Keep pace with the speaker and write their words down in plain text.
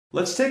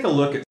Let's take a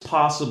look at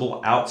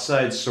possible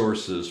outside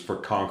sources for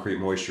concrete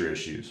moisture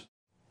issues.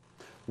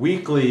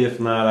 Weekly, if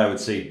not I would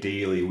say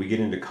daily, we get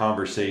into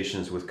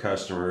conversations with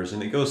customers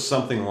and it goes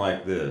something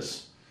like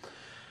this.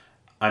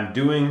 I'm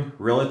doing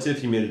relative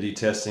humidity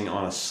testing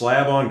on a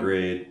slab on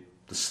grade.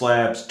 The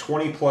slab's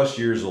 20 plus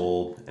years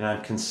old and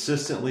I'm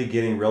consistently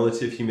getting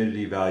relative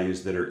humidity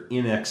values that are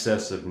in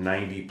excess of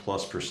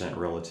 90+%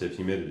 relative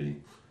humidity.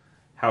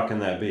 How can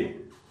that be?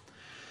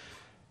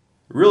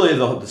 Really,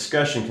 the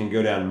discussion can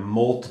go down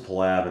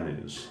multiple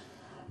avenues,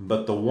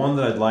 but the one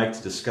that I'd like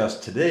to discuss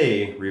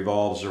today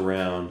revolves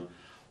around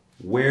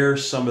where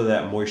some of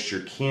that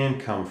moisture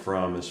can come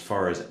from as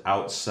far as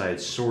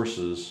outside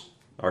sources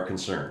are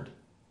concerned.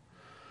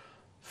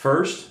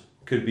 First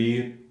could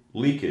be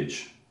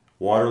leakage,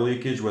 water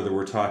leakage, whether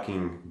we're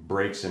talking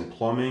breaks in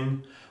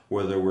plumbing,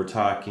 whether we're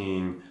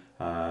talking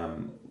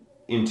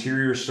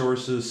interior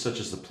sources such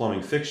as the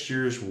plumbing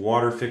fixtures,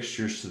 water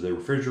fixtures to the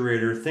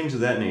refrigerator, things of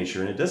that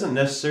nature. And it doesn't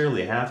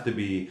necessarily have to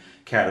be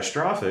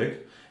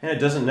catastrophic, and it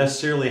doesn't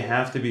necessarily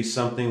have to be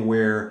something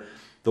where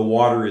the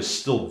water is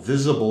still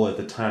visible at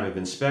the time of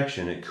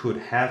inspection. It could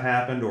have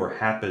happened or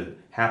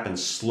happen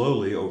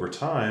slowly over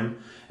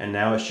time, and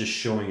now it's just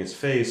showing its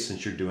face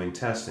since you're doing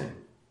testing.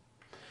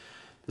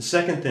 The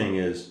second thing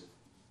is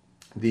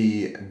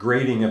the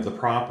grading of the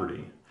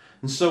property.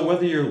 And so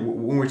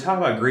when we talk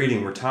about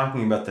grading, we're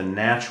talking about the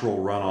natural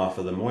runoff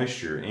of the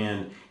moisture.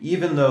 And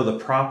even though the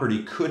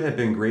property could have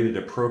been graded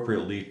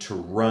appropriately to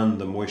run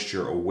the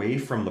moisture away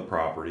from the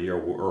property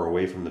or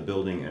away from the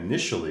building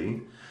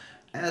initially,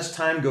 as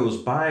time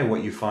goes by,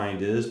 what you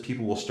find is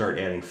people will start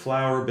adding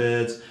flower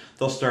beds,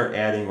 they'll start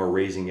adding or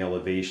raising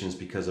elevations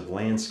because of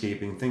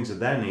landscaping, things of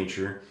that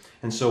nature.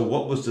 And so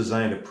what was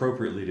designed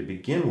appropriately to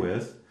begin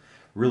with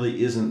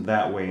really isn't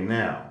that way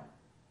now.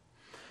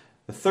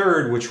 The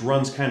third, which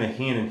runs kind of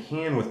hand in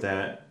hand with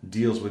that,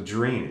 deals with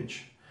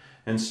drainage.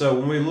 And so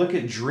when we look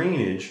at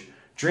drainage,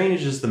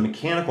 drainage is the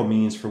mechanical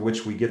means for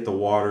which we get the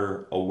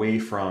water away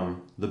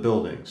from the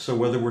building. So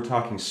whether we're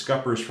talking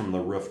scuppers from the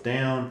roof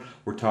down,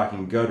 we're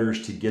talking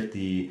gutters to get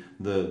the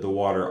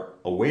water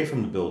away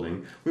from the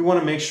building, we want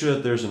to make sure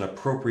that there's an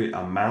appropriate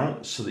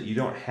amount so that you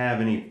don't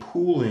have any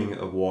pooling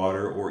of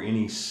water or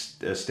any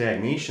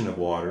stagnation of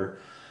water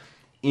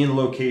in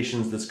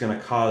locations that's going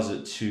to cause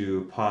it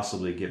to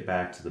possibly get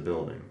back to the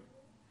building.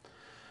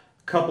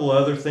 A couple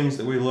other things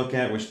that we look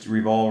at which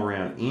revolve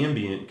around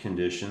ambient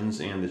conditions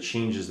and the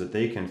changes that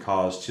they can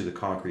cause to the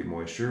concrete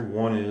moisture.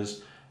 One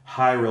is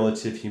high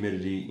relative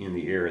humidity in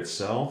the air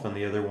itself, and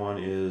the other one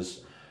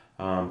is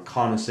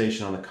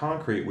condensation on the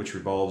concrete, which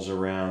revolves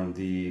around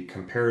the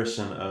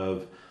comparison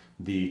of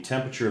the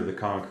temperature of the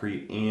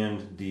concrete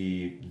and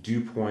the dew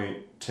point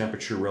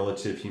temperature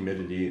relative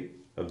humidity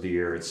of the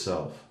air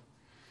itself.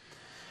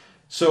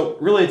 So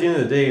really at the end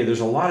of the day,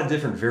 there's a lot of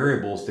different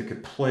variables that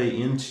could play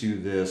into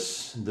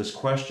this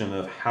question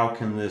of how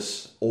can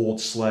this old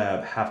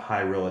slab have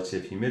high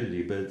relative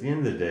humidity. But at the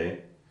end of the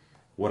day,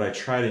 what I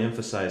try to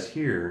emphasize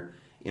here,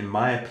 in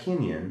my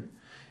opinion,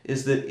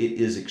 is that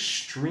it is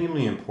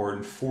extremely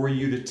important for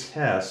you to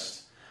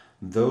test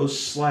those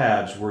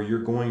slabs where you're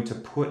going to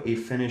put a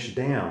finish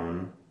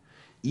down,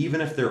 even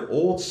if they're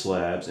old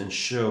slabs and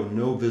show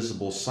no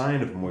visible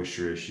sign of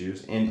moisture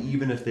issues, and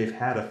even if they've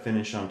had a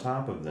finish on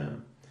top of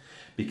them.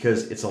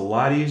 Because it's a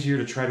lot easier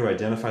to try to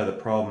identify the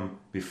problem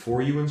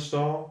before you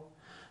install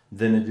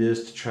than it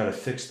is to try to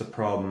fix the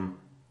problem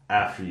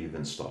after you've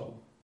installed.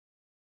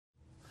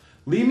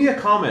 Leave me a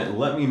comment and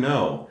let me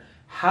know,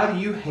 how do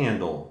you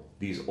handle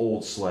these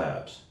old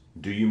slabs?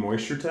 Do you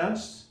moisture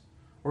test?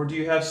 Or do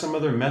you have some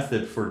other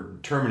method for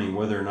determining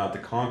whether or not the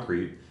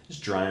concrete is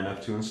dry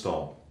enough to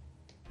install?